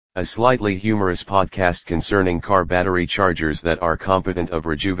A slightly humorous podcast concerning car battery chargers that are competent of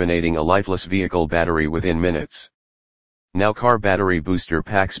rejuvenating a lifeless vehicle battery within minutes. Now car battery booster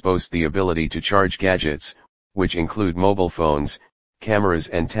packs boast the ability to charge gadgets, which include mobile phones, cameras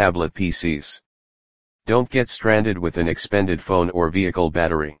and tablet PCs. Don't get stranded with an expended phone or vehicle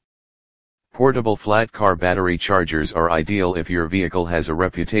battery. Portable flat car battery chargers are ideal if your vehicle has a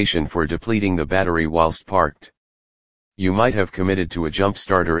reputation for depleting the battery whilst parked. You might have committed to a jump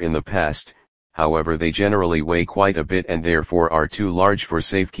starter in the past, however they generally weigh quite a bit and therefore are too large for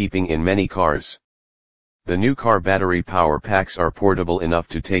safekeeping in many cars. The new car battery power packs are portable enough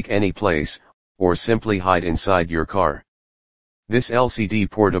to take any place, or simply hide inside your car. This LCD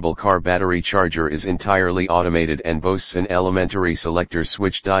portable car battery charger is entirely automated and boasts an elementary selector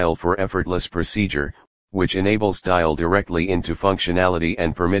switch dial for effortless procedure, which enables dial directly into functionality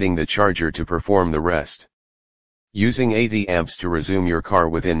and permitting the charger to perform the rest. Using 80 amps to resume your car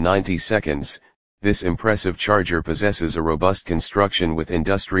within 90 seconds, this impressive charger possesses a robust construction with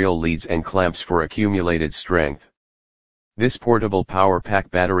industrial leads and clamps for accumulated strength. This portable power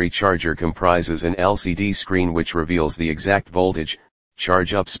pack battery charger comprises an LCD screen which reveals the exact voltage,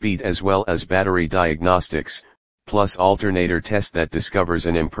 charge-up speed as well as battery diagnostics, plus alternator test that discovers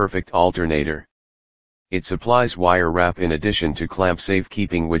an imperfect alternator. It supplies wire wrap in addition to clamp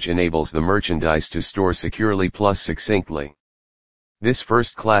safekeeping which enables the merchandise to store securely plus succinctly. This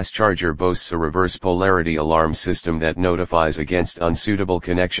first-class charger boasts a reverse polarity alarm system that notifies against unsuitable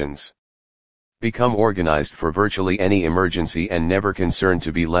connections. Become organized for virtually any emergency and never concerned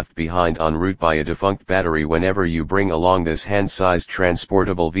to be left behind en route by a defunct battery whenever you bring along this hand-sized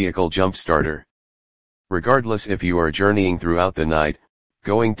transportable vehicle jump starter. Regardless if you are journeying throughout the night,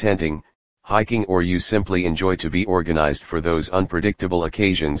 going tenting, hiking or you simply enjoy to be organized for those unpredictable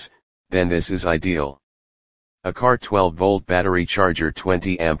occasions, then this is ideal. A car 12-volt battery charger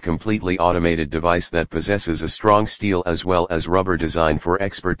 20-amp completely automated device that possesses a strong steel as well as rubber design for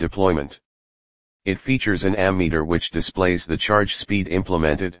expert deployment. It features an ammeter which displays the charge speed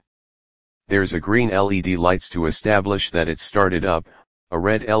implemented. There's a green LED lights to establish that it's started up, a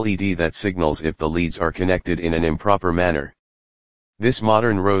red LED that signals if the leads are connected in an improper manner. This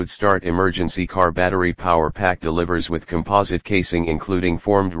modern road start emergency car battery power pack delivers with composite casing including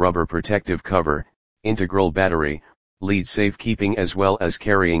formed rubber protective cover, integral battery, lead safekeeping as well as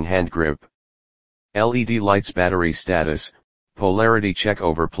carrying hand grip. LED lights battery status, polarity check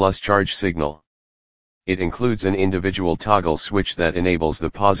over plus charge signal. It includes an individual toggle switch that enables the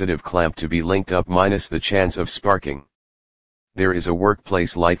positive clamp to be linked up minus the chance of sparking. There is a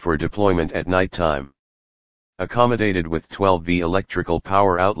workplace light for deployment at night time. Accommodated with 12V electrical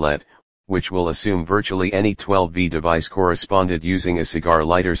power outlet, which will assume virtually any 12V device corresponded using a cigar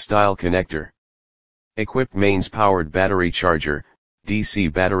lighter style connector. Equipped mains powered battery charger,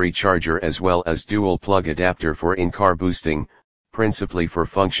 DC battery charger as well as dual plug adapter for in-car boosting, principally for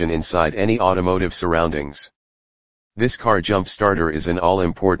function inside any automotive surroundings. This car jump starter is an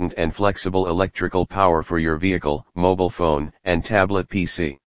all-important and flexible electrical power for your vehicle, mobile phone, and tablet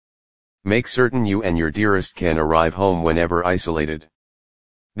PC. Make certain you and your dearest can arrive home whenever isolated.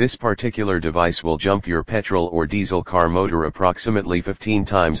 This particular device will jump your petrol or diesel car motor approximately 15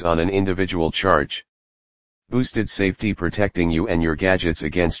 times on an individual charge. Boosted safety protecting you and your gadgets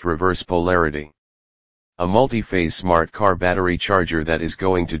against reverse polarity. A multi-phase smart car battery charger that is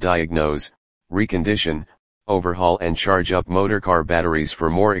going to diagnose, recondition, overhaul and charge up motor car batteries for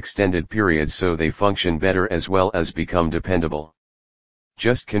more extended periods so they function better as well as become dependable.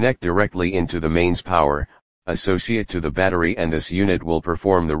 Just connect directly into the mains power, associate to the battery and this unit will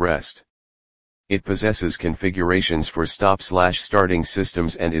perform the rest. It possesses configurations for stop/starting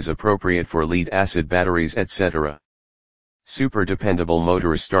systems and is appropriate for lead-acid batteries etc. Super dependable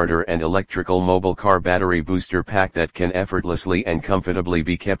motor starter and electrical mobile car battery booster pack that can effortlessly and comfortably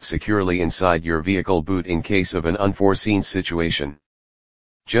be kept securely inside your vehicle boot in case of an unforeseen situation.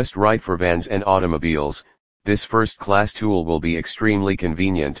 Just right for vans and automobiles, this first-class tool will be extremely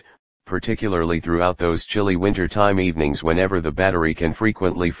convenient, particularly throughout those chilly wintertime evenings whenever the battery can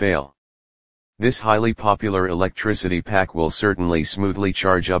frequently fail. This highly popular electricity pack will certainly smoothly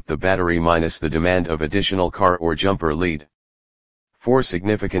charge up the battery minus the demand of additional car or jumper lead. 4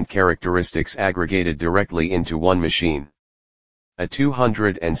 significant characteristics aggregated directly into one machine. A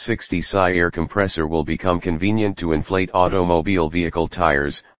 260 psi air compressor will become convenient to inflate automobile vehicle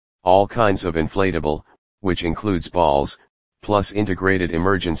tires, all kinds of inflatable, which includes balls, plus integrated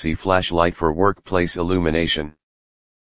emergency flashlight for workplace illumination.